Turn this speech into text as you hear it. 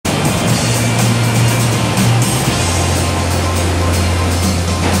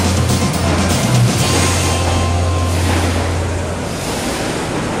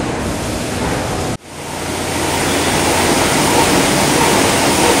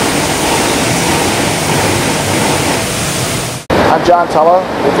I'm John Tulla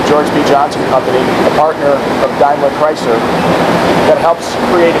with the George B. Johnson Company, a partner of Daimler Chrysler that helps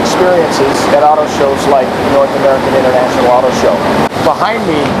create experiences at auto shows like North American International Auto Show. Behind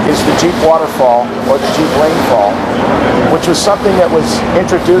me is the Jeep Waterfall, or the Jeep Rainfall, which was something that was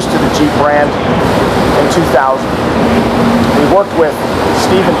introduced to the Jeep brand in 2000. We worked with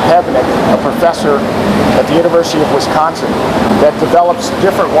Stephen Pevnick, a professor at the University of Wisconsin, that develops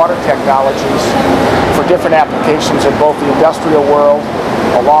different water technologies for different applications in both the industrial world,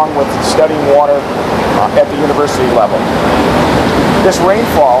 along with studying water at the university level. This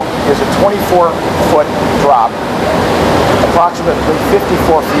rainfall is a 24-foot drop, approximately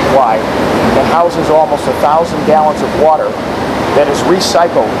 54 feet wide, and houses almost 1,000 gallons of water that is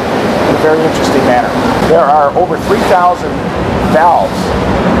recycled in a very interesting manner. There are over 3,000 valves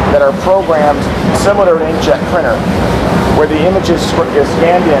that are programmed similar to an inkjet printer, where the image is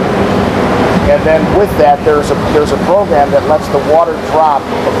scanned in, and then with that there's a program that lets the water drop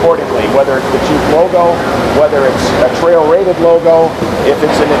accordingly, whether it's the Jeep logo, whether it's a trail rated logo, if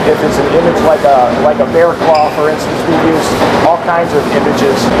it's an image like a bear claw, for instance. We use all kinds of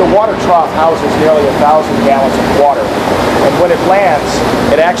images. The water trough houses nearly 1,000 gallons of water, and when it lands,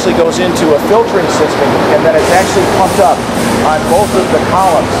 it actually goes into a filtering system, and then it's actually pumped up on both of the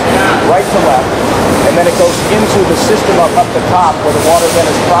columns, right to left, and then it goes into the system up the top, where the water then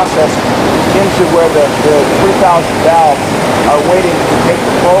is processed into where the 3,000 valves are waiting to take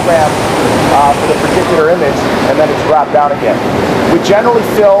the program for the particular image, and then it's dropped down again. We generally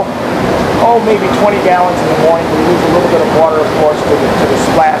fill, maybe 20 gallons in the morning. We lose a little bit of water, of course, to the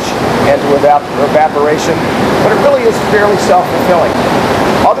splash and to evaporation, but it really is fairly self-fulfilling.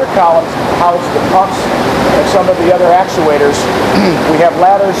 Other columns house the pumps and some of the other actuators. We have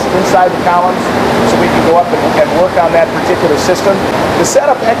ladders inside the columns, so we can go up and work on that particular system. The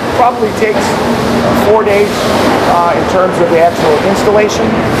setup probably takes 4 days in terms of the actual installation,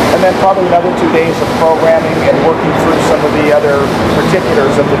 and then probably another 2 days of programming and working through some of the other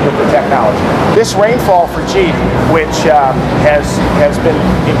particulars of the technology. This rainfall for Jeep, which has been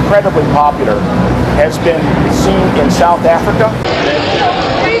incredibly popular, has been seen in South Africa.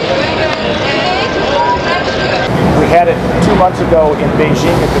 We had it 2 months ago in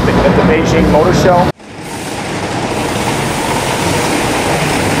Beijing at the Beijing Motor Show.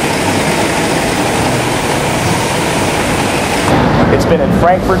 It's been in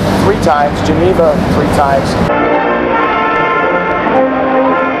Frankfurt 3 times, Geneva 3 times.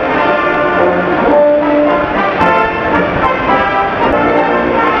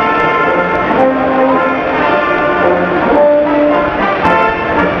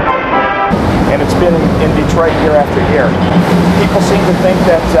 And it's been in Detroit year after year. People seem to think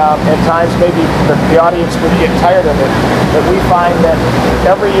that at times maybe the audience would get tired of it, but we find that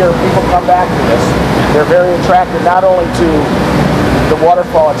every year people come back to this. They're very attracted not only to the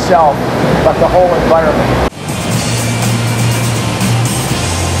waterfall itself, but the whole environment.